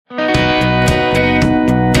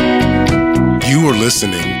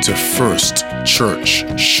listening to First Church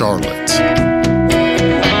Charlotte.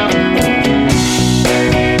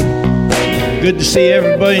 Good to see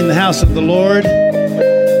everybody in the house of the Lord. And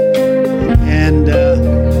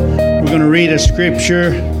we're going to read a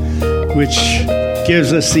scripture which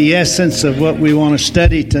gives us the essence of what we want to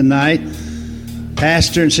study tonight.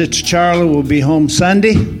 Pastor and Sister Charla will be home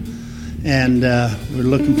Sunday, and we're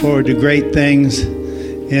looking forward to great things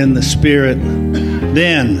in the Spirit.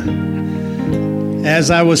 Then,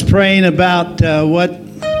 as I was praying about what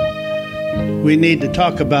we need to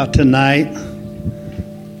talk about tonight,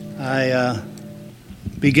 I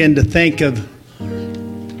began to think of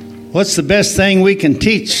what's the best thing we can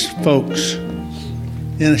teach folks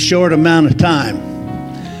in a short amount of time.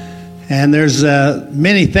 And there's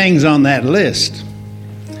many things on that list.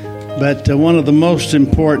 But one of the most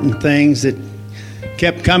important things that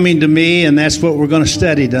kept coming to me, and that's what we're going to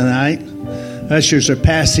study tonight. Ushers are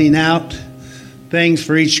passing out things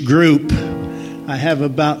for each group. I have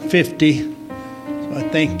about 50. So I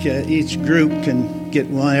think each group can get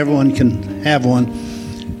one. Everyone can have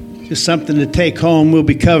one. Just something to take home. We'll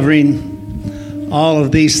be covering all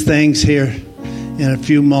of these things here in a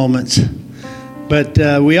few moments. But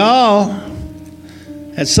we all,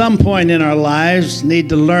 at some point in our lives, need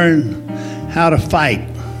to learn how to fight.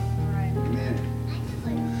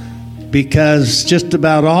 Because just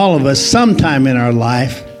about all of us, sometime in our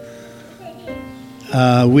life,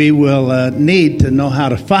 we will need to know how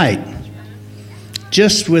to fight.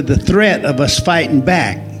 Just with the threat of us fighting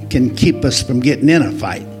back can keep us from getting in a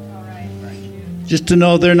fight. Just to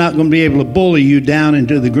know they're not going to be able to bully you down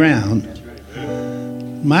into the ground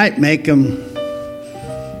might make them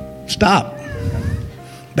stop,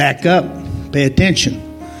 back up, pay attention.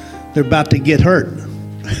 They're about to get hurt.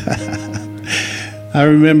 I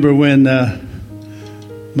remember when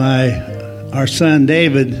our son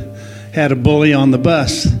David had a bully on the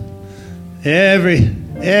bus.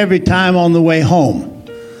 Every time on the way home,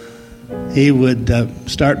 he would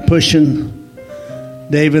start pushing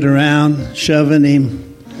David around, shoving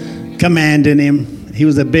him, commanding him. He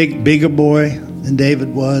was a bigger boy than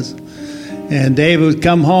David was. And David would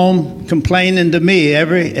come home complaining to me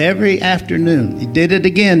every afternoon. He did it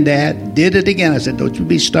again, Dad. Did it again. I said, don't you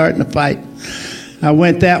be starting a fight. I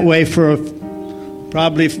went that way for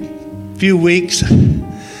probably a few weeks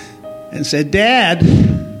and said, Dad,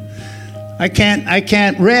 I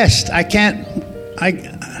can't rest.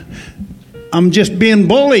 I'm just being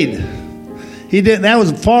bullied. That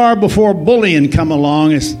was far before bullying come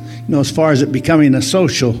along, as far as it becoming a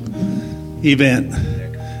social event.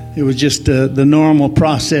 It was just the normal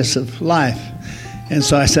process of life. And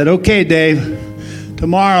so I said, okay, Dave,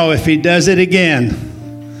 tomorrow if he does it again,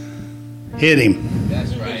 hit him.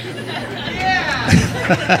 That's right.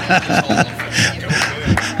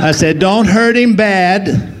 I said, don't hurt him bad,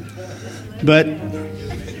 but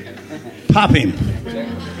pop him.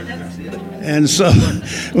 And so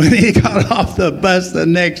when he got off the bus the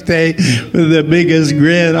next day with the biggest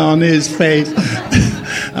grin on his face,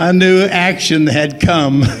 I knew action had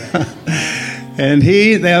come. And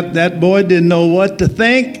that boy didn't know what to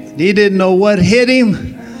think. He didn't know what hit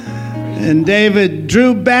him. And David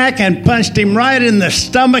drew back and punched him right in the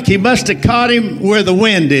stomach. He must have caught him where the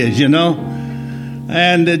wind is,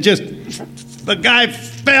 And the guy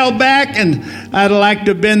fell back, and I'd like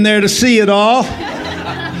to have been there to see it all.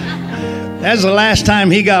 That's the last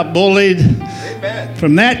time he got bullied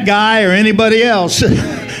from that guy or anybody else.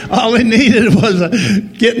 All he needed was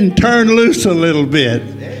getting turned loose a little bit.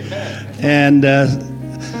 And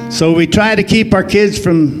so we try to keep our kids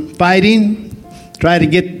from fighting, try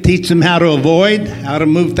to teach them how to avoid, how to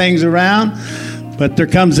move things around. But there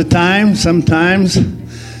comes a time, sometimes,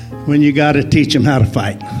 when you got to teach them how to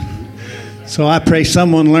fight. So I pray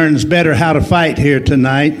someone learns better how to fight here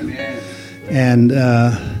tonight. And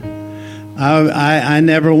I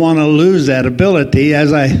never want to lose that ability.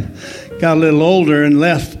 As I got a little older and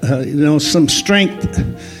left, some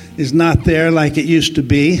strength is not there like it used to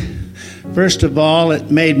be. First of all,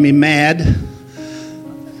 it made me mad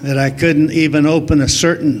that I couldn't even open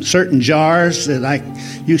certain jars that I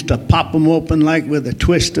used to pop them open like with a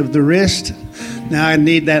twist of the wrist. Now I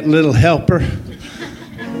need that little helper,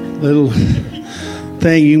 little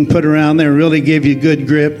thing you can put around there and really give you good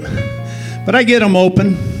grip. But I get them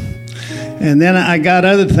open. And then I got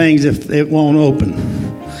other things if it won't open.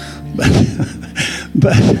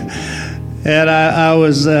 And I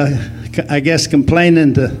was, I guess,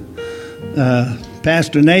 complaining to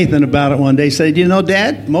Pastor Nathan about it one day. He said, you know,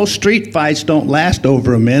 Dad, most street fights don't last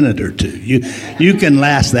over a minute or two. You can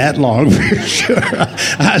last that long for sure.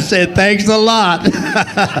 I said, thanks a lot. A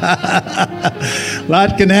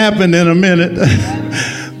lot can happen in a minute.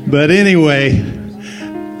 But anyway,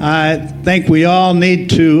 I think we all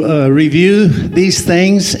need to review these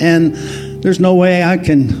things, and there's no way I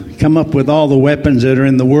can come up with all the weapons that are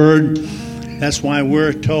in the Word. That's why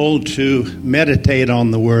we're told to meditate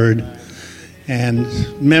on the Word and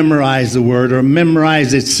memorize the Word, or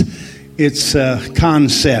memorize its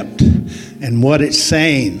concept and what it's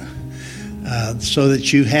saying, so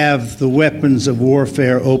that you have the weapons of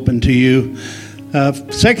warfare open to you.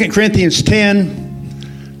 2 Corinthians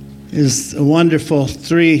 10 is a wonderful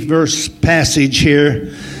 3-verse passage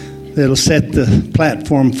here that'll set the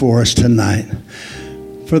platform for us tonight.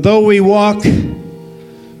 For though we walk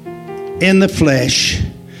in the flesh,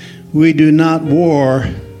 we do not war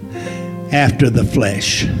after the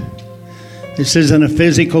flesh. This isn't a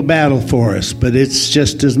physical battle for us, but it's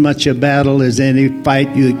just as much a battle as any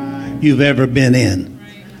fight you've ever been in.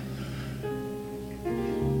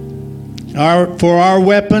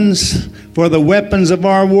 For the weapons of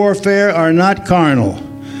our warfare are not carnal,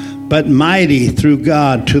 but mighty through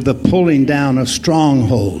God to the pulling down of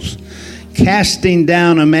strongholds, casting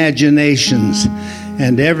down imaginations,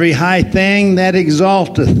 and every high thing that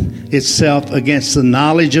exalteth itself against the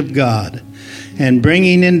knowledge of God, and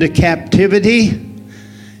bringing into captivity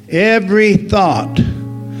every thought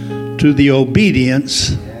to the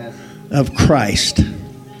obedience of Christ.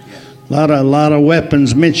 A lot of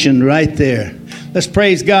weapons mentioned right there. Let's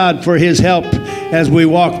praise God for His help as we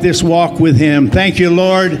walk this walk with Him. Thank you,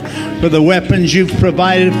 Lord, for the weapons You've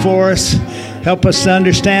provided for us. Help us to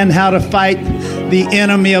understand how to fight the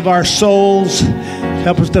enemy of our souls.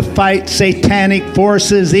 Help us to fight satanic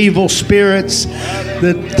forces, evil spirits,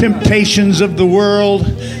 the temptations of the world.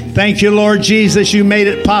 Thank you, Lord Jesus. You made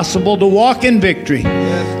it possible to walk in victory.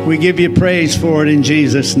 We give You praise for it in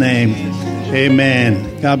Jesus' name.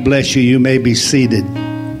 Amen. God bless you. You may be seated.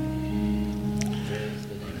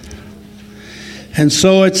 And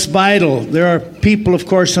so it's vital. There are people, of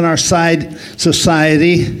course, in our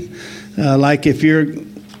society, like if you're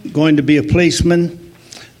going to be a policeman,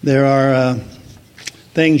 there are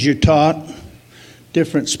things you're taught,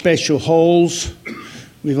 different special holds.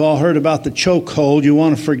 We've all heard about the choke hold. You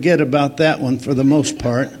want to forget about that one for the most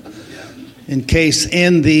part, in case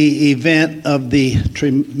in the event of the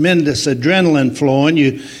tremendous adrenaline flowing,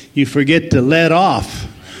 you forget to let off.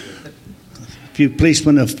 A few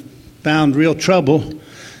policemen have found real trouble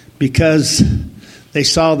because they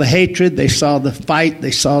saw the hatred, they saw the fight, they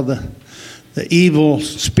saw the evil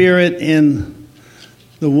spirit in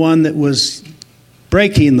the one that was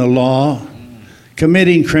breaking the law,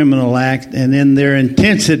 committing criminal act, and in their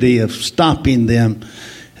intensity of stopping them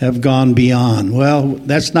have gone beyond. Well,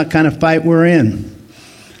 that's not the kind of fight we're in.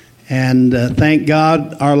 And thank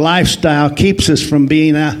God our lifestyle keeps us from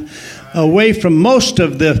being away from most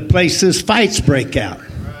of the places fights break out.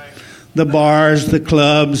 The bars, the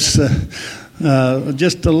clubs,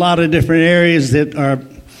 just a lot of different areas that are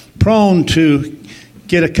prone to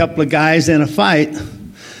get a couple of guys in a fight.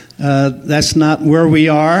 That's not where we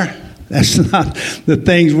are. That's not the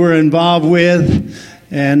things we're involved with.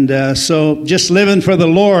 And so just living for the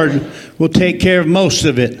Lord will take care of most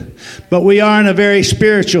of it. But we are in a very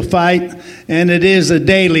spiritual fight, and it is a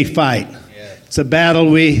daily fight. It's a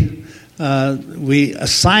battle we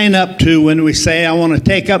sign up to when we say, I want to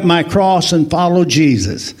take up my cross and follow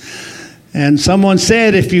Jesus. And someone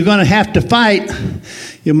said, if you're going to have to fight,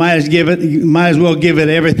 you might as well give it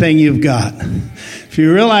everything you've got. If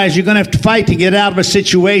you realize you're going to have to fight to get out of a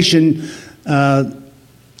situation,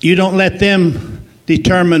 you don't let them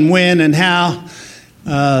determine when and how.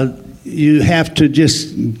 You have to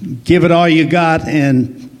just give it all you got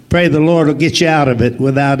and pray the Lord will get you out of it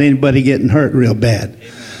without anybody getting hurt real bad.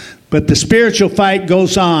 But the spiritual fight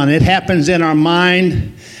goes on. It happens in our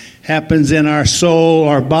mind, happens in our soul,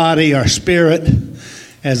 our body, our spirit.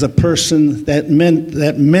 As a person, that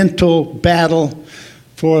mental battle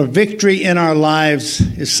for victory in our lives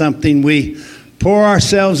is something we pour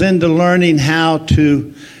ourselves into learning how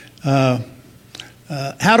to win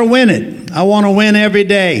it. I want to win every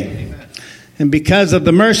day. And because of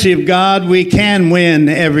the mercy of God, we can win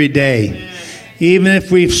every day. Even if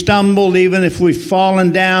we've stumbled, even if we've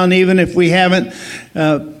fallen down, even if we haven't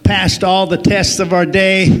passed all the tests of our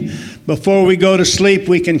day, before we go to sleep,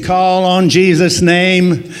 we can call on Jesus'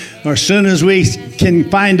 name. Or as soon as we can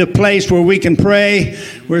find a place where we can pray,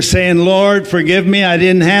 we're saying, Lord, forgive me, I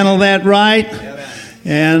didn't handle that right.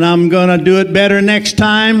 And I'm going to do it better next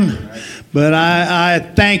time. But I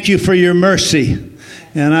thank you for your mercy.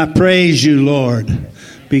 And I praise you, Lord,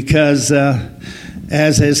 because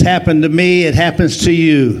as has happened to me, it happens to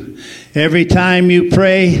you. Every time you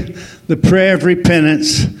pray the prayer of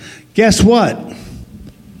repentance, guess what?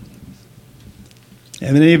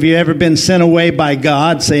 Have any of you ever been sent away by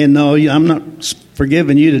God saying, no, I'm not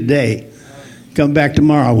forgiving you today. Come back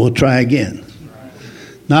tomorrow, we'll try again.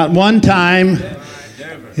 Not one time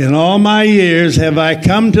in all my years have I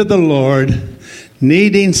come to the Lord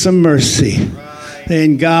needing some mercy.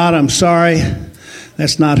 Saying, God, I'm sorry.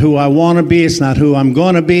 That's not who I want to be. It's not who I'm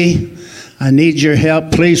going to be. I need your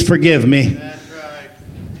help. Please forgive me. That's right.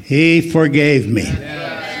 He forgave me.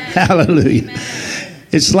 Hallelujah.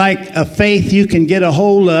 It's like a faith you can get a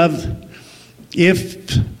hold of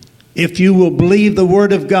if you will believe the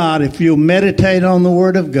Word of God, if you'll meditate on the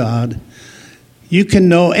Word of God. You can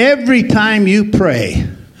know every time you pray,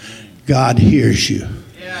 God hears you.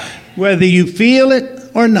 Whether you feel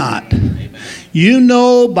it or not. You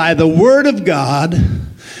know by the Word of God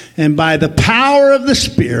and by the power of the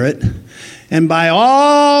Spirit and by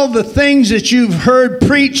all the things that you've heard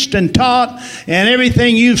preached and taught and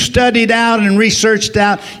everything you've studied out and researched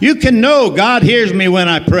out, you can know God hears me when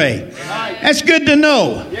I pray. That's good to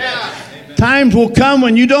know. Times will come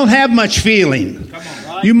when you don't have much feeling.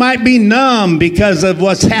 You might be numb because of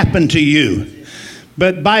what's happened to you.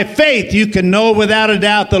 But by faith, you can know without a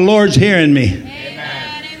doubt the Lord's hearing me. Amen.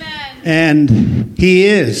 And He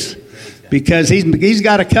is. Because He's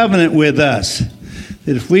got a covenant with us.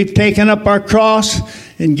 That if we've taken up our cross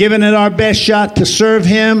and given it our best shot to serve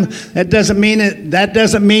Him, that doesn't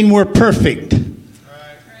mean we're perfect.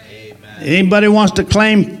 Anybody wants to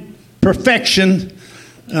claim perfection,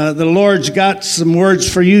 the Lord's got some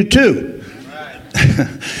words for you too.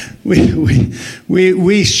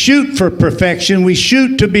 We shoot for perfection. We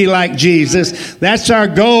shoot to be like Jesus. That's our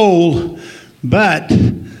goal. But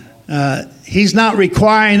He's not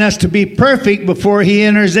requiring us to be perfect before He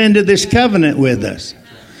enters into this covenant with us.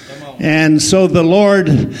 And so the Lord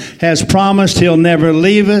has promised He'll never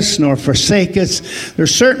leave us nor forsake us.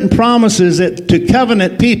 There's certain promises that to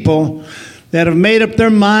covenant people that have made up their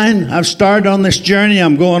mind. I've started on this journey.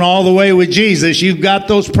 I'm going all the way with Jesus. You've got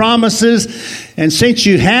those promises. And since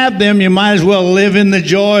you have them, you might as well live in the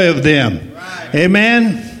joy of them. Right.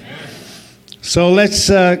 Amen? So let's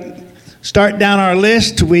start down our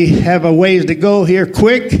list. We have a ways to go here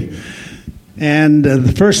quick. And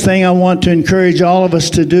the first thing I want to encourage all of us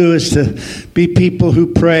to do is to be people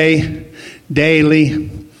who pray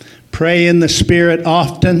daily. Pray in the Spirit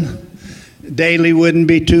often. Daily wouldn't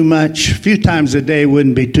be too much. A few times a day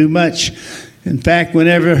wouldn't be too much. In fact,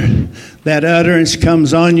 whenever that utterance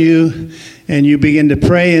comes on you and you begin to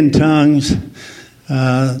pray in tongues,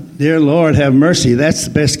 dear Lord, have mercy. That's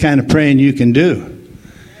the best kind of praying you can do.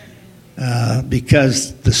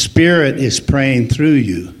 Because the Spirit is praying through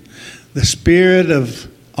you. The Spirit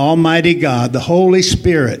of Almighty God, the Holy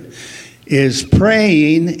Spirit, is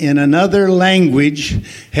praying in another language,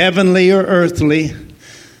 heavenly or earthly.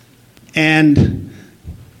 And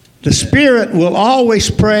the Spirit will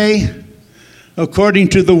always pray according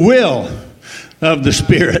to the will of the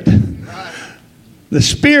Spirit. The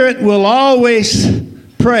Spirit will always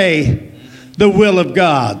pray the will of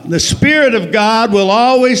God. The Spirit of God will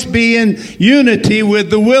always be in unity with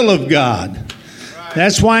the will of God.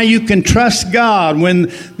 That's why you can trust God.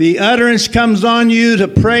 When the utterance comes on you to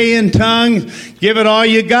pray in tongues, give it all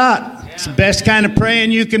you got. It's the best kind of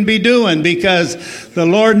praying you can be doing because the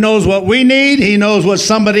Lord knows what we need. He knows what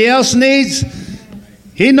somebody else needs.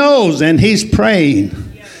 He knows, and He's praying.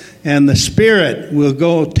 And the Spirit will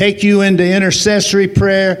go take you into intercessory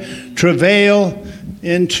prayer, travail,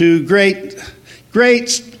 into great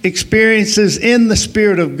experiences in the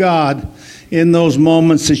Spirit of God in those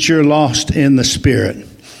moments that you're lost in the Spirit.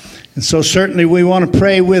 And so certainly we want to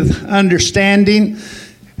pray with understanding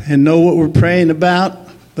and know what we're praying about.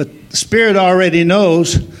 But the Spirit already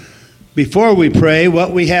knows before we pray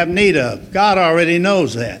what we have need of. God already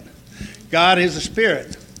knows that. God is a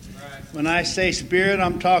Spirit. When I say Spirit,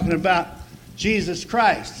 I'm talking about Jesus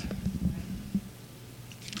Christ.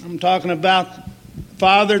 I'm talking about the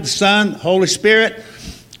Father, the Son, the Holy Spirit.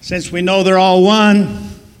 Since we know they're all one,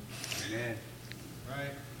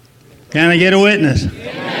 can I get a witness?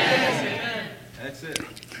 Amen. That's it.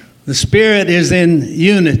 The Spirit is in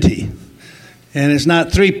unity. And it's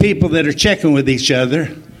not three people that are checking with each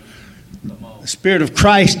other. The Spirit of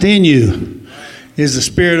Christ in you is the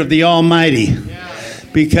Spirit of the Almighty.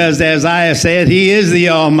 Because as Isaiah said, He is the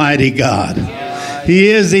Almighty God. He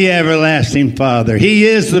is the everlasting Father. He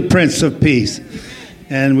is the Prince of Peace.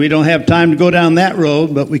 And we don't have time to go down that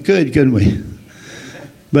road, but we could, couldn't we?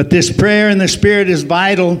 But this prayer in the Spirit is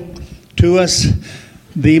vital to us.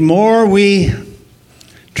 the more we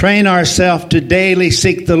train ourselves to daily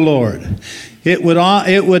seek the Lord, it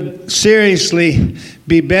would seriously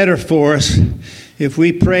be better for us if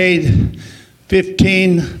we prayed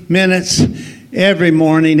 15 minutes every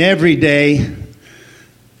morning, every day,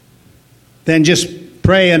 than just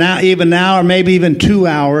pray even an hour, maybe even 2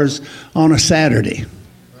 hours on a Saturday.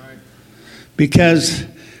 Right. Because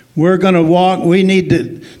we're going to walk, we need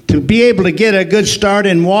to be able to get a good start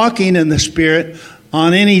in walking in the Spirit.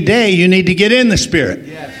 On any day, you need to get in the Spirit.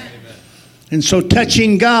 Yes. And so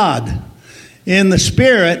touching God in the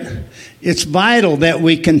Spirit, it's vital that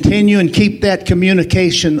we continue and keep that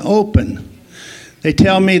communication open. They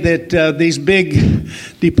tell me that these big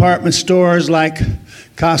department stores like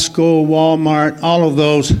Costco, Walmart, all of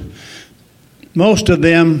those, most of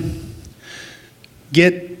them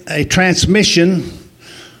get a transmission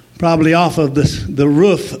probably off of the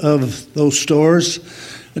roof of those stores,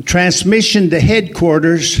 a transmission to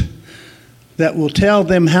headquarters that will tell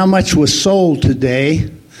them how much was sold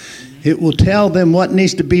today. It will tell them what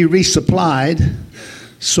needs to be resupplied.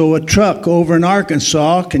 So a truck over in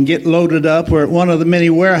Arkansas can get loaded up, or at one of the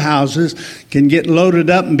many warehouses can get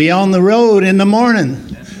loaded up and be on the road in the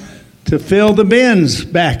morning to fill the bins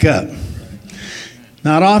back up.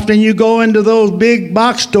 Not often you go into those big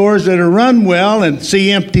box stores that are run well and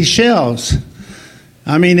see empty shelves.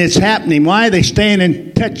 I mean, it's happening. Why? They staying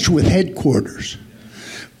in touch with headquarters.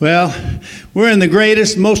 Well, we're in the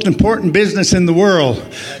greatest, most important business in the world.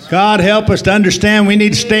 God help us to understand we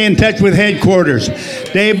need to stay in touch with headquarters.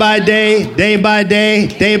 Day by day, day by day,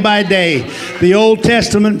 day by day. The Old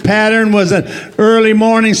Testament pattern was an early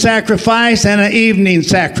morning sacrifice and an evening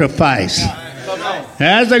sacrifice.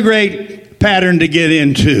 That's a great pattern to get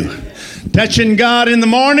into. Touching God in the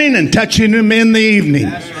morning and touching Him in the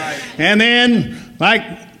evening. And then, like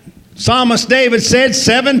Psalmist David said,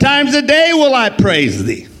 7 times a day will I praise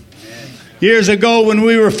Thee. Years ago when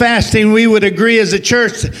we were fasting, we would agree as a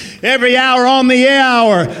church, every hour, on the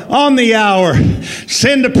hour,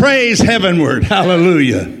 send a praise heavenward.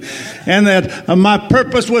 Hallelujah. And that my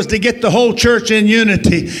purpose was to get the whole church in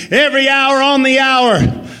unity. Every hour, on the hour.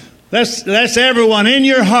 That's everyone in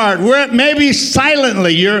your heart. Maybe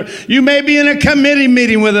silently. You may be in a committee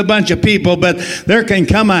meeting with a bunch of people, but there can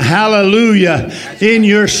come a hallelujah in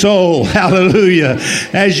your soul. Hallelujah.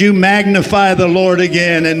 As you magnify the Lord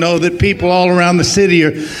again and know that people all around the city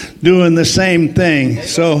are doing the same thing.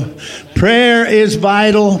 So prayer is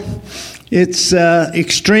vital. It's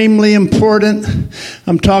extremely important.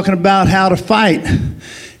 I'm talking about how to fight.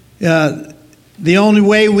 The only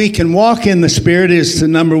way we can walk in the Spirit is to,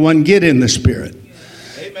 number one, get in the Spirit.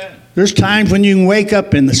 Amen. There's times when you can wake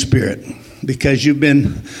up in the Spirit because you've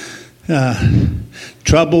been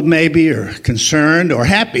troubled maybe, or concerned, or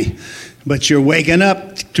happy. But you're waking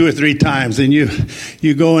up 2 or 3 times, and you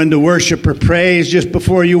go into worship or praise just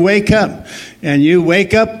before you wake up. And you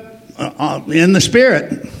wake up in the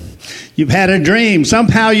Spirit. You've had a dream.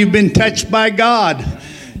 Somehow you've been touched by God.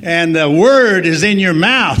 And the word is in your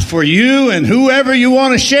mouth for you and whoever you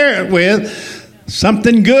want to share it with.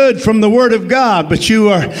 Something good from the Word of God, but you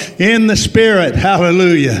are in the Spirit.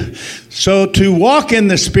 Hallelujah. So to walk in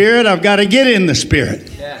the Spirit, I've got to get in the Spirit.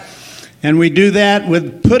 Yeah. And we do that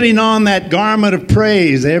with putting on that garment of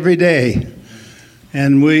praise every day.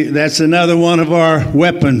 And that's another one of our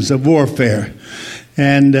weapons of warfare.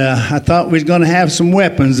 And I thought we was going to have some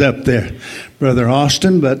weapons up there, Brother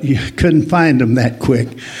Austin, but you couldn't find them that quick.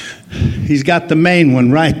 He's got the main one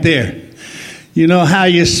right there. You know how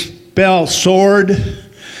you spell sword?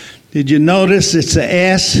 Did you notice it's a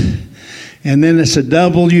S and then it's a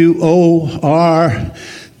W-O-R-D?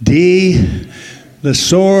 The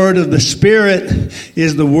sword of the Spirit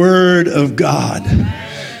is the Word of God.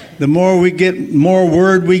 The more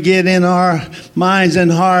word we get in our minds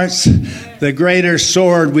and hearts, the greater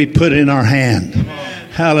sword we put in our hand.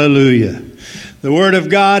 Hallelujah. The Word of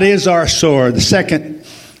God is our sword. The second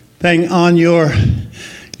thing on your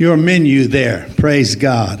menu there, praise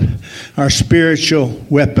God, our spiritual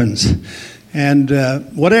weapons. And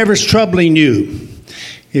whatever's troubling you,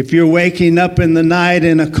 if you're waking up in the night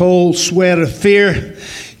in a cold sweat of fear,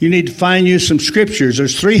 you need to find you some scriptures.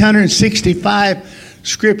 There's 365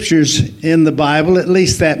 scriptures in the Bible, at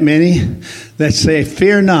least that many, that say,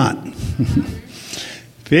 fear not.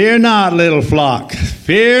 Fear not, little flock.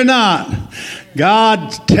 Fear not.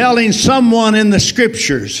 God's telling someone in the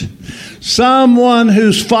scriptures, someone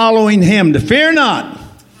who's following Him, to fear not.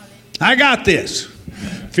 I got this.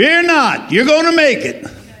 Fear not. You're going to make it.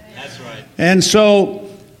 That's right. And so,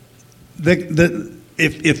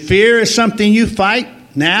 if fear is something you fight,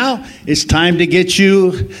 Now it's time to get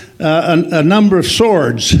you a number of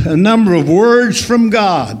swords, a number of words from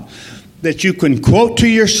God that you can quote to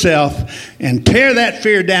yourself and tear that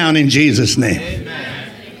fear down in Jesus' name. Amen.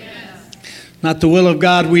 Not the will of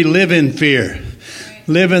God. We live in fear.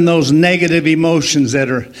 Live in those negative emotions that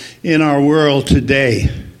are in our world today.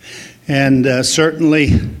 And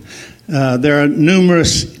certainly there are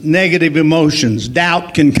numerous negative emotions.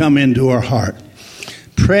 Doubt can come into our heart.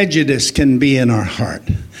 Prejudice can be in our heart.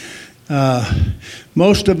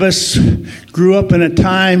 Most of us grew up in a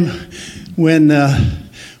time when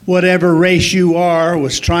whatever race you are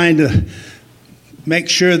was trying to make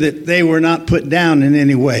sure that they were not put down in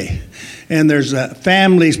any way. And there's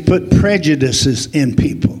families put prejudices in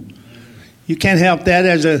people. You can't help that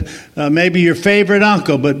as maybe your favorite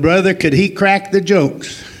uncle, but brother, could he crack the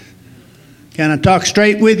jokes? Can I talk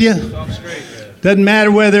straight with you? Talk straight. Doesn't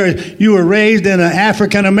matter whether you were raised in an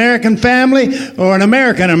African-American family or an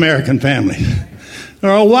American-American family,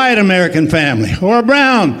 or a white American family, or a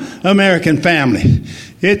brown American family.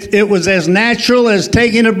 It was as natural as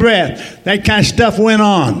taking a breath. That kind of stuff went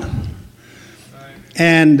on.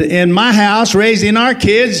 And in my house, raising our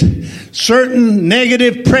kids, certain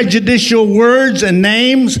negative, prejudicial words and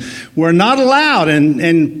names were not allowed,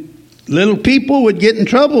 and little people would get in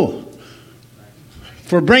trouble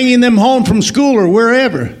for bringing them home from school or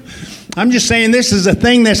wherever. I'm just saying this is a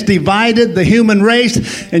thing that's divided the human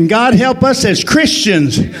race, and God help us as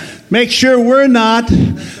Christians make sure we're not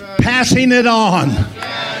passing it on,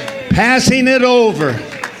 passing it over.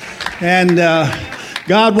 And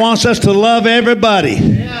God wants us to love everybody.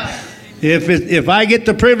 If I get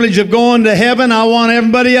the privilege of going to heaven, I want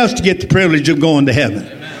everybody else to get the privilege of going to heaven.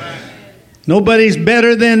 Nobody's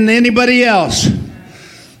better than anybody else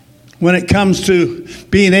when it comes to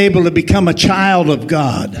being able to become a child of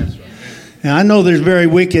God. And I know there's very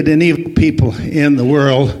wicked and evil people in the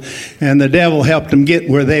world, and the devil helped them get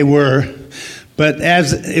where they were. But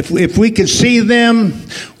if we could see them,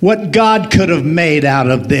 what God could have made out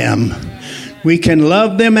of them, we can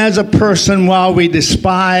love them as a person while we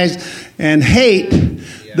despise and hate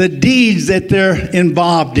the deeds that they're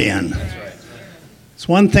involved in. It's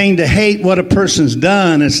one thing to hate what a person's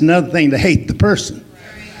done. It's another thing to hate the person.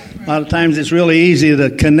 A lot of times it's really easy to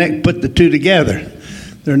put the two together.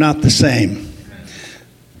 They're not the same.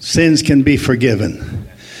 Sins can be forgiven.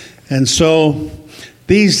 And so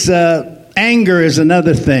anger is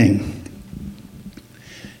another thing.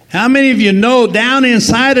 How many of you know down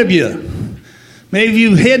inside of you, maybe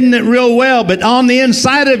you've hidden it real well, but on the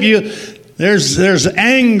inside of you, there's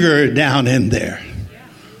anger down in there.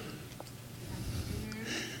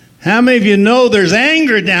 How many of you know there's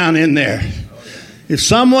anger down in there? If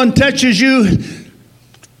someone touches you,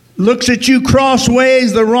 looks at you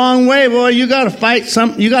crossways the wrong way, well, you got to fight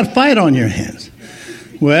something. You got to fight on your hands.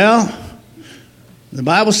 Well, the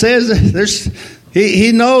Bible says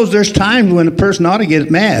he knows there's times when a person ought to get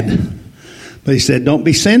mad, but he said, "Don't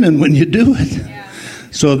be sinning when you do it." Yeah.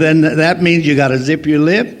 So then that means you got to zip your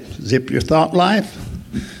lip, zip your thought life,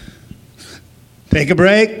 take a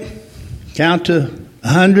break, count to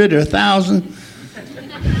 100 or 1,000.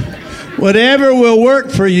 Whatever will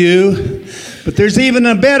work for you, but there's even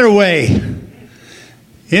a better way.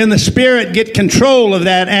 In the Spirit, get control of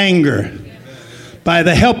that anger by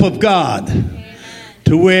the help of God,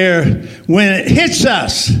 to where when it hits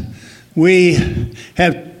us, we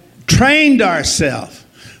have trained ourselves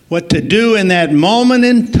what to do in that moment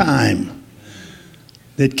in time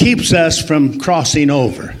that keeps us from crossing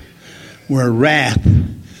over, where wrath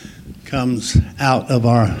comes out of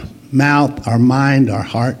our mouth, our mind, our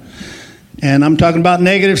heart. And I'm talking about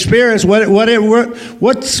negative spirits. What's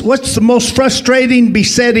the most frustrating,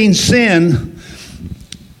 besetting sin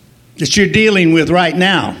that you're dealing with right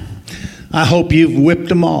now? I hope you've whipped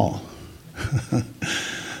them all.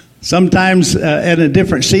 Sometimes at a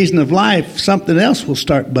different season of life, something else will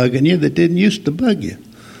start bugging you that didn't used to bug you.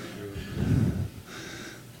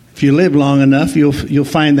 If you live long enough, you'll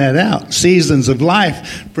find that out. Seasons of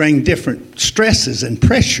life bring different stresses and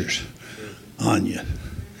pressures on you.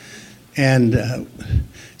 And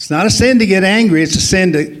it's not a sin to get angry. It's a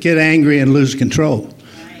sin to get angry and lose control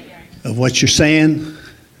of what you're saying,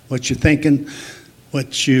 what you're thinking,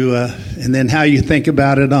 and then how you think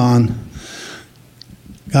about it on.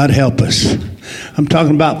 God help us. I'm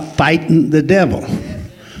talking about fighting the devil,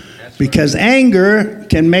 because anger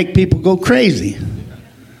can make people go crazy.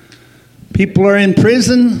 People are in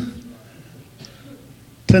prison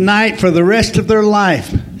tonight for the rest of their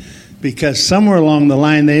life because somewhere along the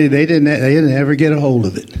line they didn't ever get a hold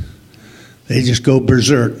of it. They just go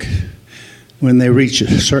berserk when they reach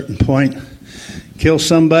a certain point. Kill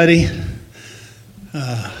somebody.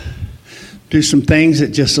 do some things that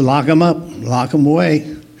just lock them up, lock them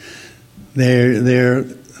away. They're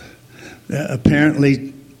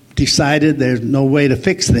apparently decided there's no way to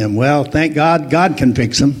fix them. Well, thank God, God can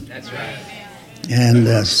fix them. That's right.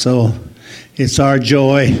 And so it's our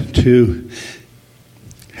joy to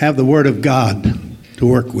have the Word of God to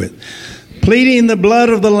work with. Pleading the blood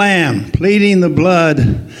of the Lamb, pleading the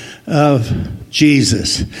blood of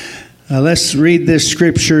Jesus. Let's read this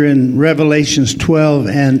scripture in Revelations 12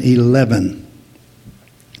 and 11.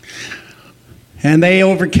 And they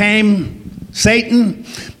overcame Satan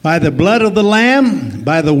by the blood of the Lamb,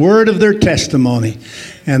 by the word of their testimony,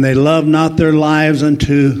 and they loved not their lives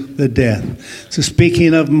unto the death. So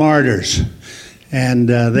speaking of martyrs, and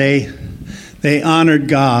they honored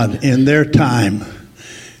God in their time.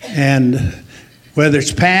 And whether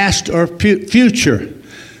it's past or future,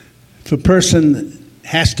 if a person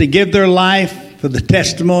has to give their life for the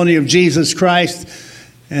testimony of Jesus Christ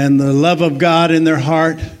and the love of God in their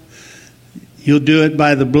heart, you'll do it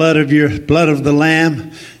by the blood of the Lamb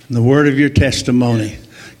and the word of your testimony.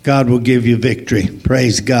 God will give you victory.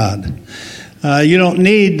 Praise God. You don't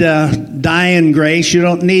need dying grace. You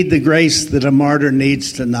don't need the grace that a martyr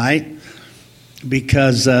needs tonight,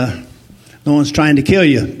 because no one's trying to kill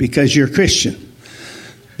you because you're a Christian.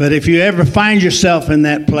 But if you ever find yourself in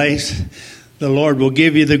that place, the Lord will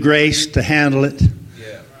give you the grace to handle it,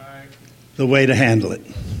 the way to handle it.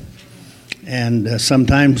 And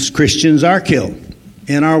sometimes Christians are killed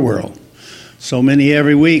in our world. So many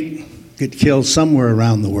every week get killed somewhere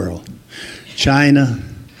around the world. China,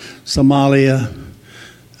 Somalia,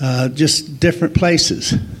 just different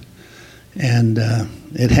places. And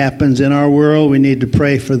it happens in our world. We need to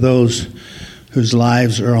pray for those whose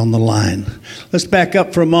lives are on the line. Let's back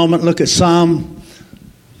up for a moment. Look at Psalm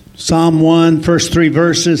 1, first 3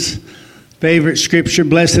 verses. Favorite scripture.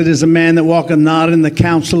 Blessed is a man that walketh not in the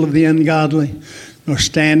counsel of the ungodly, nor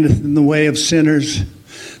standeth in the way of sinners,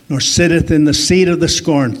 nor sitteth in the seat of the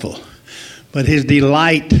scornful. But his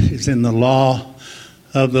delight is in the law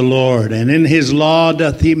of the Lord. And in his law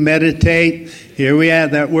doth he meditate. Here we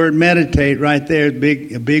have that word meditate right there, a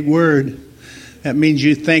big word. That means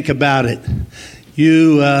you think about it.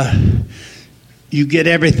 You get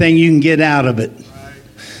everything you can get out of it.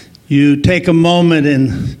 You take a moment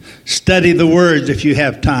and study the words if you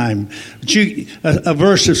have time. But a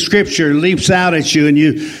verse of Scripture leaps out at you and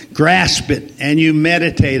you grasp it and you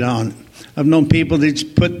meditate on it. I've known people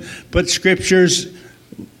that put Scriptures,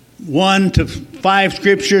 1 to 5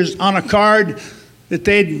 Scriptures on a card that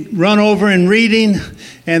they'd run over in reading,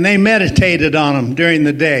 and they meditated on them during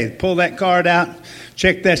the day. Pull that card out,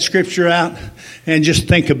 check that Scripture out, and just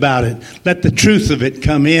think about it. Let the truth of it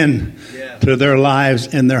come in to their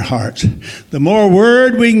lives and their hearts. The more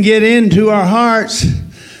word we can get into our hearts,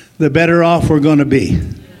 the better off we're going to be.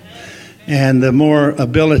 And the more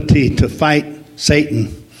ability to fight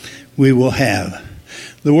Satan we will have.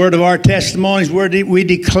 The word of our testimonies, we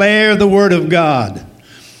declare the word of God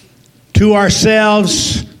to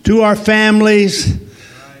ourselves, to our families.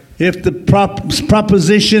 If the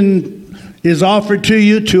proposition is offered to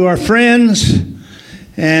you, to our friends,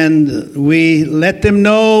 and we let them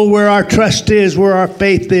know where our trust is, where our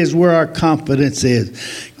faith is, where our confidence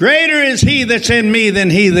is. Greater is he that's in me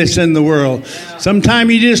than he that's in the world.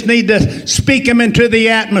 Sometimes you just need to speak him into the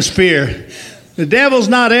atmosphere. The devil's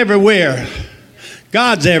not everywhere.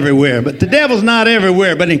 God's everywhere, but the devil's not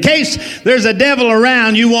everywhere. But in case there's a devil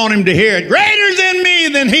around, you want him to hear it. Greater's in me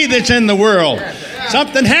than he that's in the world.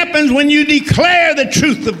 Something happens when you declare the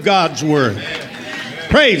truth of God's word.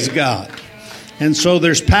 Praise God. And so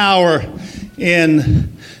there's power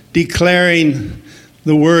in declaring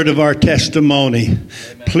the word of our testimony,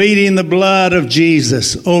 pleading the blood of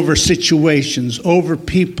Jesus over situations, over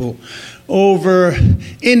people, over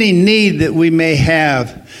any need that we may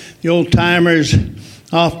have. The old timers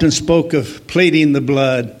often spoke of pleading the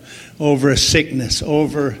blood over a sickness,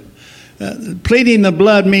 over pleading the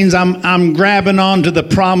blood means I'm grabbing onto the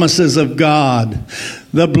promises of God.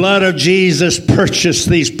 The blood of Jesus purchased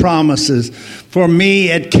these promises for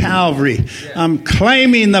me at Calvary. I'm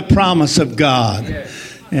claiming the promise of God,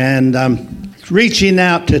 and I'm reaching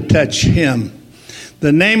out to touch him.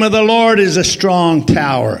 The name of the Lord is a strong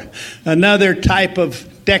tower. Another type of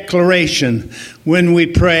declaration when we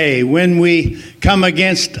pray, when we come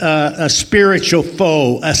against a spiritual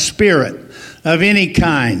foe, a spirit of any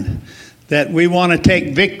kind that we want to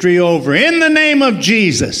take victory over. In the name of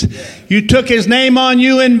Jesus. You took his name on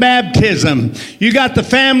you in baptism. You got the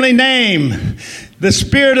family name. The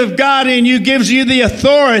Spirit of God in you gives you the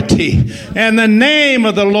authority. And the name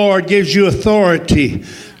of the Lord gives you authority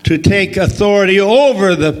to take authority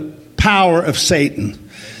over the power of Satan.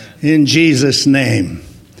 In Jesus' name.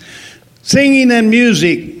 Singing and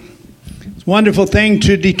music. It's a wonderful thing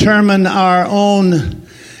to determine our own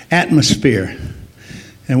atmosphere.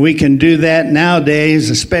 And we can do that nowadays,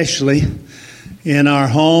 especially in our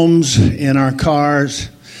homes, in our cars,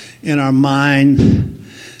 in our mind.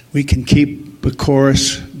 We can keep the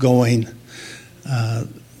chorus going.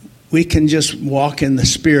 We can just walk in the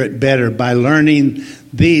Spirit better by learning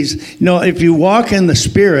these. You know, if you walk in the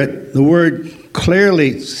Spirit, the Word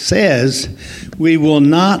clearly says we will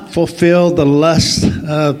not fulfill the lust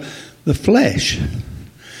of the flesh.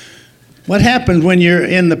 What happens when you're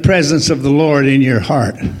in the presence of the Lord in your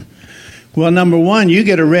heart? Well, number one, you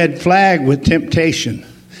get a red flag with temptation.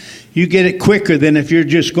 You get it quicker than if you're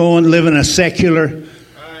just living a secular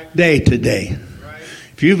day to day.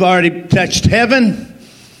 If you've already touched heaven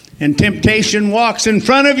and temptation walks in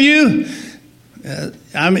front of you,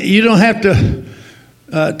 you don't have to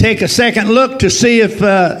take a second look to see if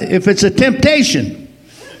it's a temptation.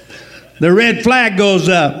 The red flag goes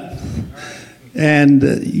up. And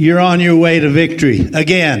you're on your way to victory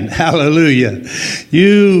again. Hallelujah.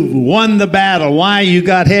 You won the battle. Why? You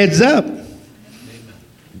got heads up.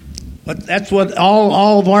 But that's what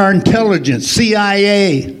all of our intelligence,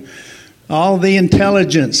 CIA, all the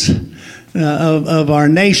intelligence of our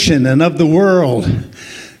nation and of the world,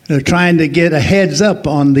 they're trying to get a heads up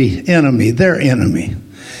on the enemy, their enemy.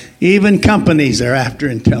 Even companies are after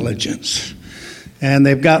intelligence. And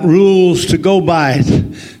they've got rules to go by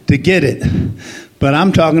to get it. But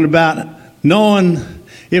I'm talking about knowing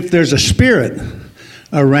if there's a spirit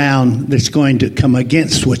around that's going to come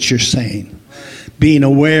against what you're saying. Being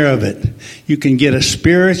aware of it. You can get a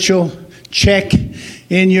spiritual check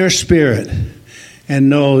in your spirit and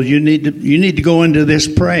know you need to go into this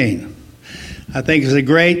praying. I think it's a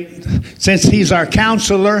great, since he's our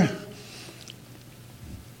counselor,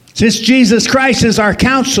 since Jesus Christ is our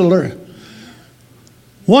counselor,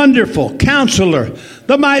 Wonderful Counselor,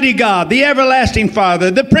 the mighty God, the everlasting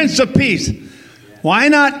Father, the Prince of Peace. Why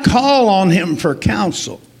not call on him for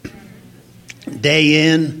counsel?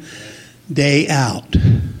 Day in, day out.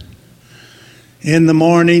 In the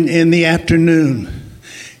morning, in the afternoon,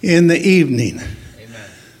 in the evening. Amen.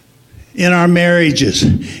 In our marriages,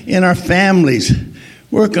 in our families,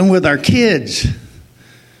 working with our kids,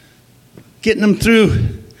 getting them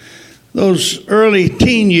through those early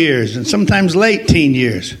teen years and sometimes late teen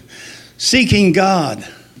years, seeking God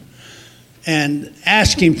and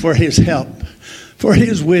asking for his help, for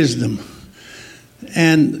his wisdom,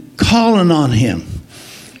 and calling on him.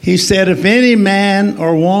 He said, if any man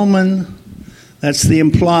or woman, that's the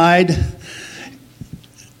implied,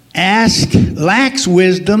 lacks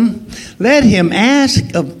wisdom, let him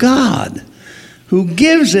ask of God, who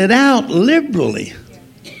gives it out liberally.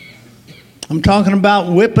 I'm talking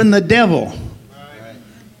about whipping the devil.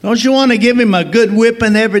 Don't you want to give him a good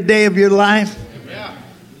whipping every day of your life?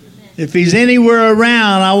 If he's anywhere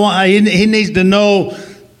around, he needs to know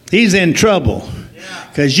he's in trouble.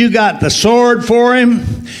 Because you got the sword for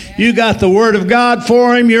him. You got the Word of God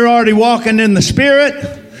for him. You're already walking in the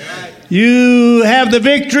Spirit. You have the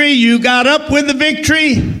victory. You got up with the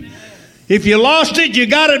victory. If you lost it, you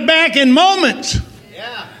got it back in moments.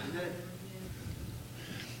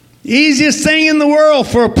 Easiest thing in the world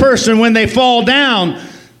for a person when they fall down,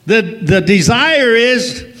 the desire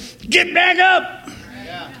is get back up.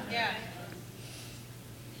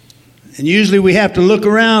 And usually we have to look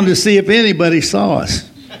around to see if anybody saw us.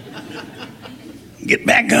 Get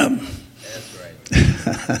back up.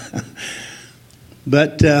 That's right.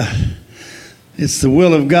 But it's the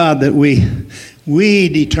will of God that we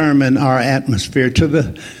determine our atmosphere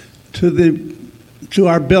to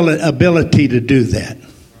our ability to do that.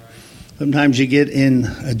 Sometimes you get in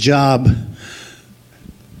a job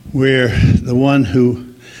where the one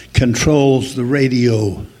who controls the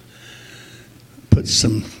radio puts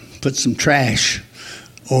some trash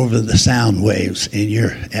over the sound waves in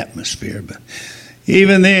your atmosphere. But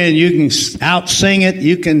even then, you can out-sing it,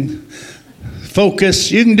 you can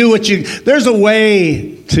focus, you can do there's a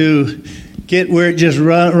way to get where it just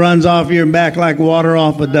runs off your back like water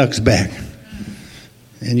off a duck's back.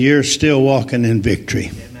 And you're still walking in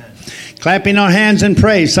victory. Clapping our hands in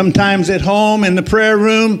praise, sometimes at home in the prayer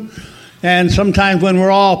room, and sometimes when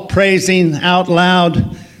we're all praising out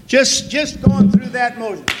loud. Just going through that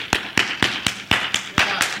motion.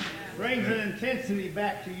 Brings an intensity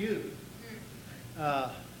back to you.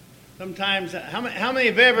 Sometimes, how many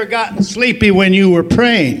have ever gotten sleepy when you were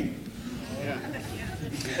praying?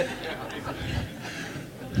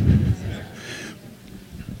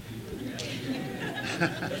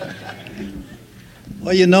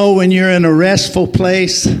 Well, you know, when you're in a restful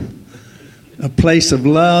place, a place of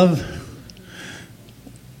love,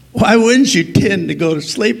 why wouldn't you tend to go to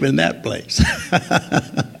sleep in that place?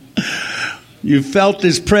 You felt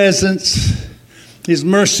His presence. His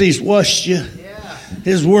mercies washed you.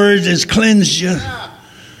 His words has cleansed you.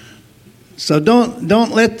 So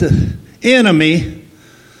don't let the enemy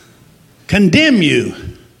condemn you,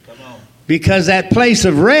 because that place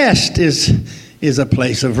of rest is a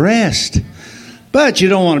place of rest. But you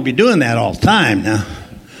don't want to be doing that all the time now.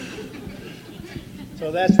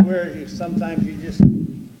 So that's where sometimes you just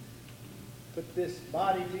put this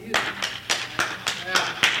body to use.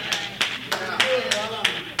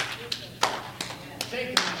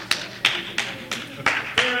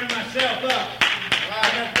 Stirring myself up.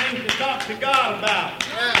 I got things to talk to God about.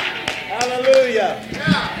 Hallelujah.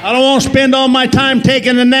 I don't want to spend all my time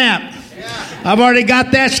taking a nap. I've already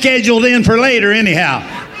got that scheduled in for later anyhow.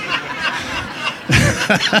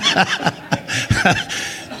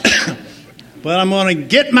 But I'm going to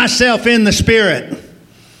get myself in the Spirit.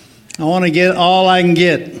 I want to get all I can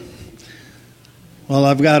get. Well,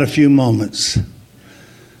 I've got a few moments.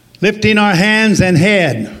 Lifting our hands and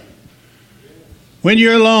head. When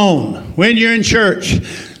you're alone, when you're in church,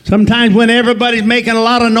 sometimes when everybody's making a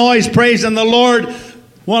lot of noise praising the Lord,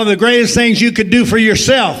 one of the greatest things you could do for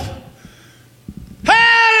yourself.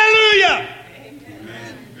 Hallelujah!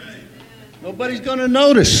 Amen. Nobody's going to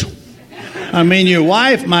notice. I mean, your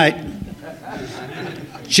wife might.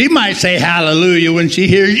 She might say hallelujah when she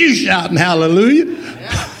hears you shouting hallelujah.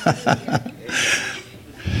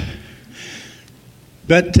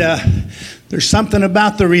 But there's something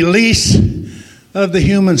about the release of the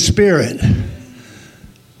human spirit.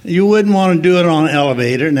 You wouldn't want to do it on an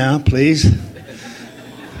elevator now, please.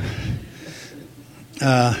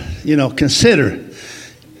 Consider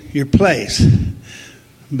your place.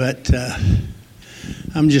 But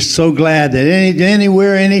I'm just so glad that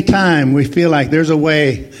anywhere, anytime, we feel like there's a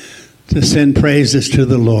way to send praises to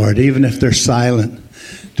the Lord, even if they're silent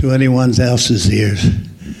to anyone else's ears.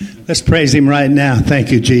 Let's praise Him right now.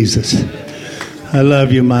 Thank you, Jesus. I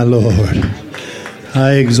love you, my Lord.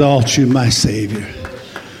 I exalt you, my Savior.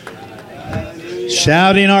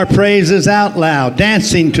 Shouting our praises out loud,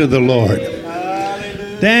 dancing to the Lord.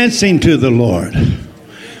 Dancing to the Lord.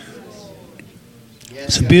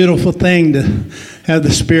 It's a beautiful thing to have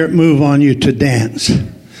the Spirit move on you to dance.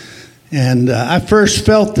 And I first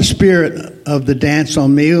felt the spirit of the dance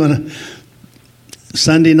on me when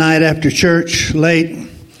Sunday night after church, late,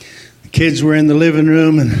 the kids were in the living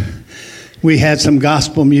room and we had some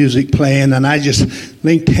gospel music playing, and I just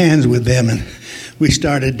linked hands with them and we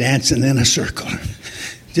started dancing in a circle.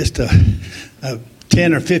 Just a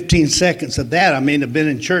 10 or 15 seconds of that. I mean, I've been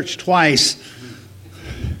in church twice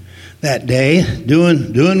that day,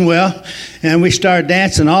 doing well, and we started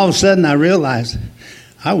dancing. All of a sudden, I realized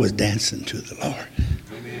I was dancing to the Lord.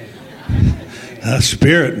 A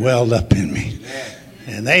spirit welled up in me,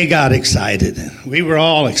 and they got excited, and we were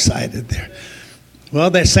all excited there. Well,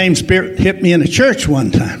 that same spirit hit me in a church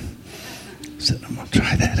one time. I said, I'm going to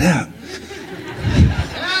try that out.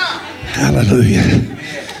 Hallelujah.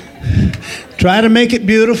 Try to make it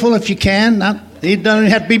beautiful if you can. It doesn't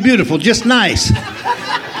have to be beautiful, just nice.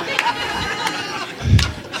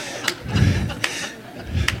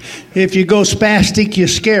 If you go spastic, you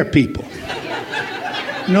scare people.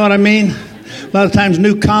 You know what I mean? A lot of times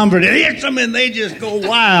new converts, it hits them and they just go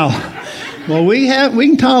wild. Well, we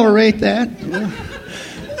can tolerate that.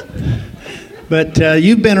 But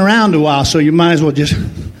you've been around a while, so you might as well just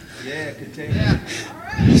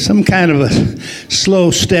some kind of a slow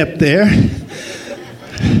step there.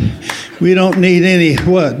 We don't need any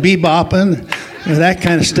bebopping or that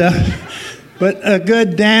kind of stuff. But a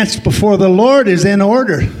good dance before the Lord is in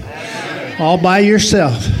order, all by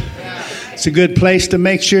yourself. It's a good place to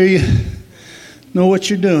make sure you know what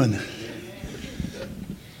you're doing.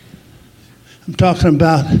 I'm talking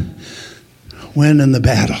about winning the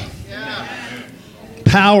battle.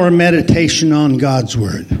 Power meditation on God's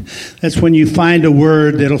Word. That's when you find a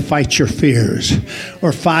word that'll fight your fears,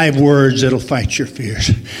 or 5 words that'll fight your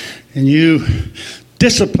fears. And you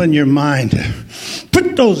discipline your mind to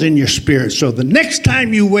put those in your spirit, so the next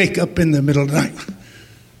time you wake up in the middle of the night,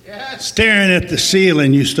 staring at the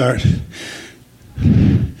ceiling, you start,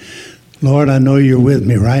 Lord, I know you're with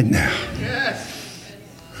me right now.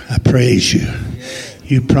 I praise you.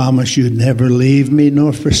 You promised you'd never leave me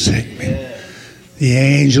nor forsake me. The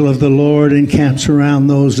angel of the Lord encamps around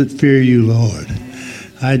those that fear you, Lord.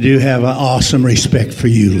 I do have an awesome respect for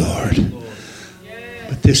you, Lord.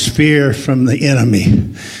 But this fear from the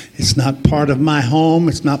enemy, it's not part of my home.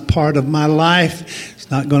 It's not part of my life.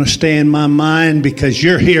 It's not going to stay in my mind because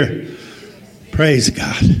you're here. Praise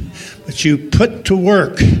God. That you put to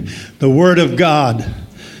work the Word of God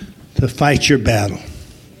to fight your battle.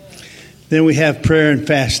 Then we have prayer and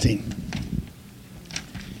fasting.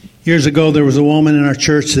 Years ago, there was a woman in our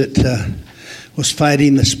church that was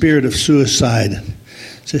fighting the spirit of suicide.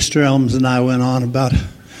 Sister Elms and I went on about a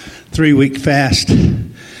 3-week fast,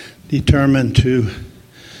 determined to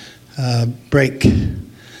break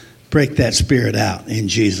that spirit out in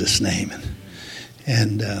Jesus' name.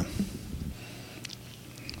 And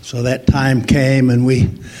so that time came, and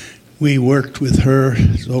we worked with her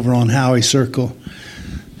over on Howie Circle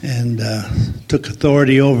and took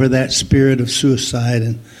authority over that spirit of suicide.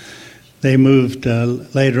 And they moved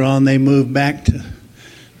later on. They moved back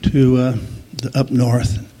to up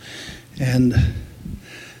north, and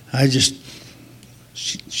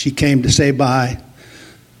she came to say bye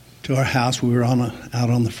to our house. We were out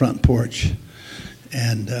on the front porch,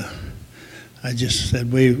 and I just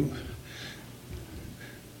said we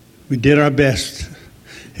did our best to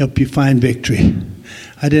help you find victory.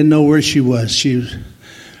 I didn't know where she was.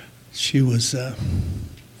 She was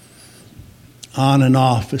on and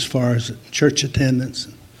off as far as church attendance,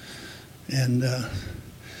 and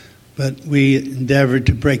but we endeavored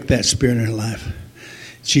to break that spirit in her life.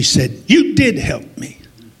 She said, "You did help me."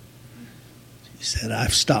 She said,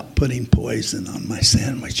 "I've stopped putting poison on my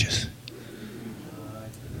sandwiches."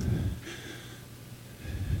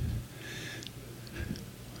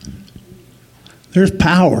 There's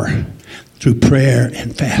power through prayer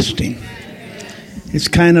and fasting. It's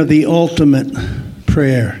kind of the ultimate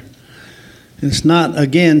prayer. It's not,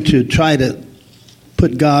 again, to try to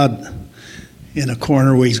put God in a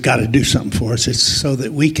corner where he's got to do something for us. It's so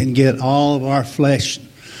that we can get all of our flesh,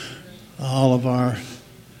 all of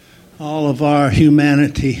our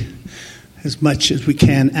humanity, as much as we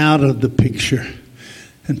can, out of the picture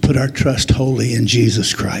and put our trust wholly in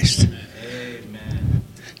Jesus Christ. Amen.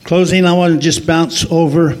 Closing, I want to just bounce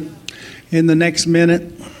over in the next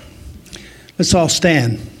minute. Let's all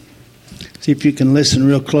stand. See if you can listen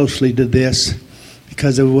real closely to this,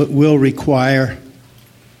 because it will require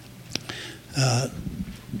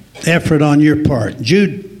effort on your part.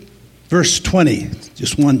 Jude, verse 20,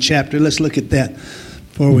 just one chapter. Let's look at that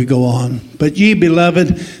before we go on. "But ye,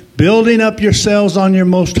 beloved, building up yourselves on your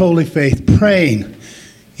most holy faith, praying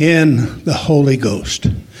in the Holy Ghost."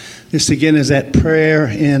 This again is that prayer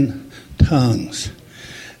in tongues.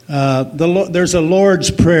 There's a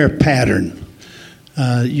Lord's Prayer pattern.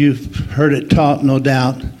 You've heard it taught, no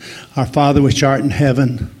doubt. Our Father which art in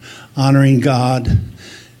heaven, honoring God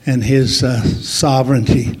and his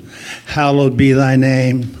sovereignty. Hallowed be thy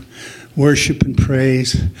name. Worship and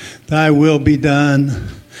praise. Thy will be done.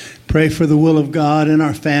 Pray for the will of God in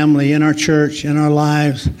our family, in our church, in our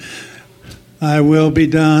lives. Thy will be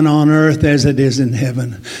done on earth as it is in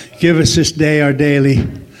heaven. Give us this day our daily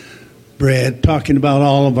bread. Talking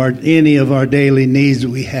about any of our daily needs that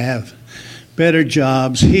we have. Better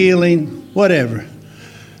jobs, healing, whatever.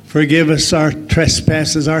 Forgive us our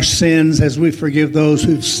trespasses, our sins, as we forgive those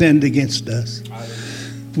who've sinned against us.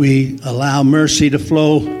 We allow mercy to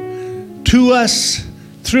flow to us,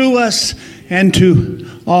 through us, and to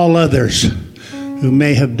all others who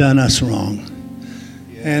may have done us wrong.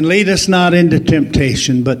 And lead us not into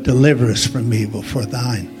temptation, but deliver us from evil. For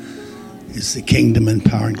thine is the kingdom and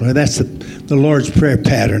power and glory. That's the Lord's Prayer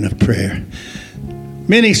pattern of prayer.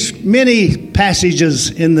 Many passages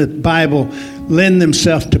in the Bible lend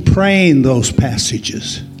themselves to praying those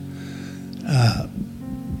passages.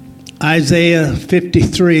 Isaiah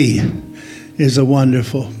 53 is a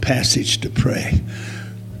wonderful passage to pray.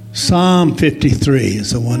 Psalm 53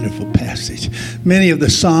 is a wonderful passage. Many of the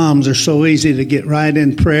Psalms are so easy to get right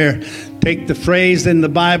in prayer. Take the phrase in the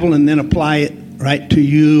Bible and then apply it right to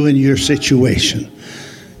you and your situation,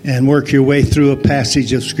 and work your way through a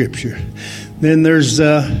passage of Scripture. Then there's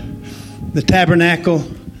the tabernacle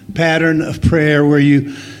pattern of prayer, where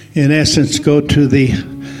you, in essence, go to the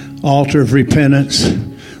altar of repentance,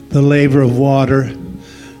 the laver of water,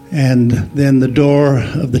 and then the door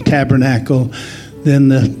of the tabernacle, then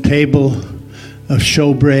the table of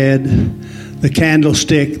showbread, the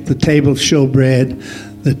candlestick, the table of showbread,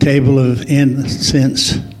 the table of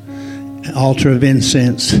incense, altar of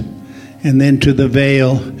incense, and then to the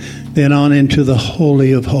veil, then on into the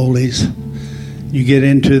Holy of Holies. You get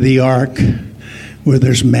into the ark, where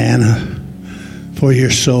there's manna for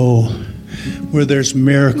your soul, where there's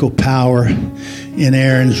miracle power in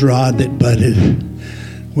Aaron's rod that budded,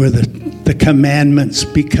 where the commandments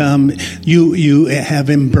become, you have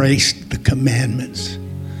embraced the commandments,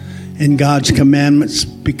 and God's commandments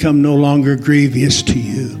become no longer grievous to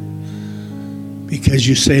you, because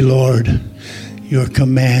you say, Lord, your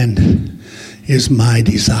command is my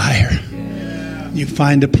desire. You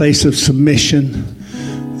find a place of submission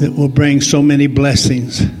that will bring so many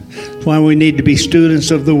blessings. That's why we need to be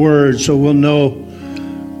students of the Word, so we'll know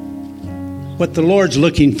what the Lord's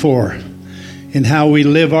looking for in how we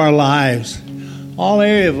live our lives, all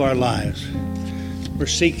areas of our lives. We're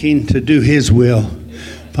seeking to do His will,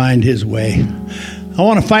 find His way. I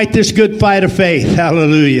want to fight this good fight of faith.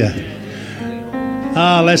 Hallelujah.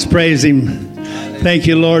 Let's praise Him. Thank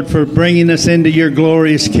you, Lord, for bringing us into your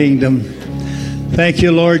glorious kingdom. Thank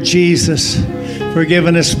you, Lord Jesus, for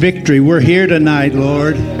giving us victory. We're here tonight,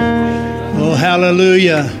 Lord. Oh,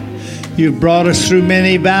 hallelujah. You've brought us through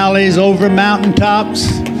many valleys, over mountaintops,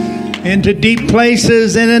 into deep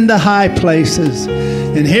places and into high places.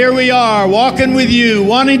 And here we are, walking with you,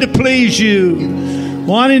 wanting to please you,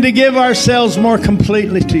 wanting to give ourselves more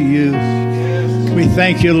completely to you. We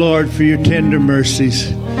thank you, Lord, for your tender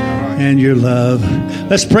mercies and your love.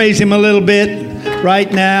 Let's praise Him a little bit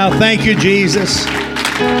right now. Thank you, Jesus.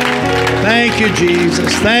 Thank you,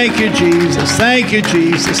 Jesus. Thank you, Jesus. Thank you,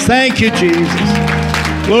 Jesus. Thank you, Jesus.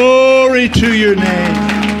 Glory to your name.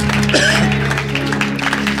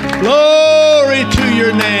 Glory to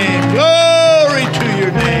your name. Glory to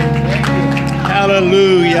your name.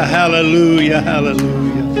 Hallelujah, hallelujah,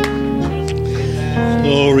 hallelujah.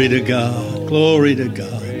 Glory to God. Glory to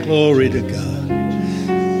God. Glory to God.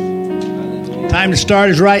 Time to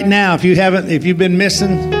start is right now. If you've been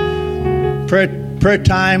missing prayer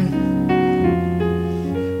time,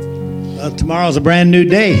 tomorrow's a brand new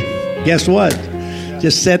day. Guess what?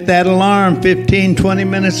 Just set that alarm 15, 20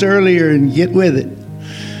 minutes earlier and get with it.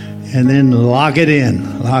 And then lock it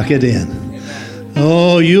in. Lock it in.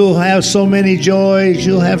 Oh, you'll have so many joys.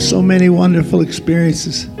 You'll have so many wonderful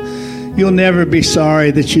experiences. You'll never be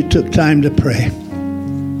sorry that you took time to pray.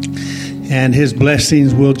 And His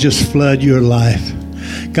blessings will just flood your life.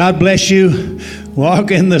 God bless you.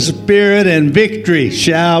 Walk in the Spirit, and victory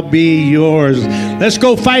shall be yours. Let's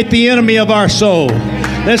go fight the enemy of our soul.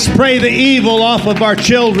 Let's pray the evil off of our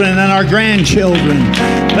children and our grandchildren.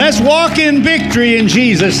 Let's walk in victory in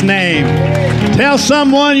Jesus' name. Tell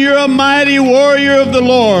someone you're a mighty warrior of the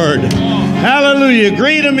Lord. Hallelujah.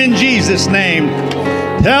 Greet them in Jesus' name.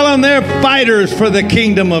 Tell them they're fighters for the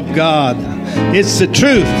kingdom of God. It's the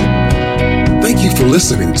truth. Thank you for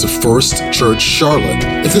listening to First Church Charlotte.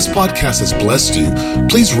 If this podcast has blessed you,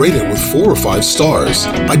 please rate it with 4 or 5 stars.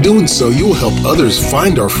 By doing so, you will help others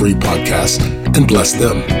find our free podcast and bless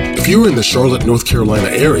them. If you're in the Charlotte, North Carolina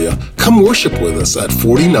area, come worship with us at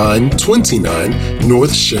 4929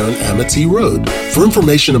 North Sharon Amity Road. For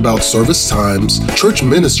information about service times, church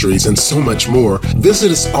ministries, and so much more,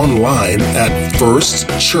 visit us online at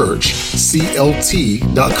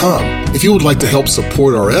firstchurchclt.com. If you would like to help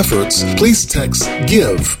support our efforts, please text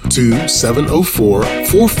GIVE to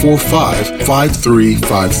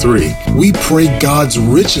 704-445-5353. We pray God's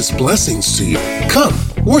richest blessings to you. Come,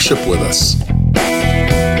 worship with us.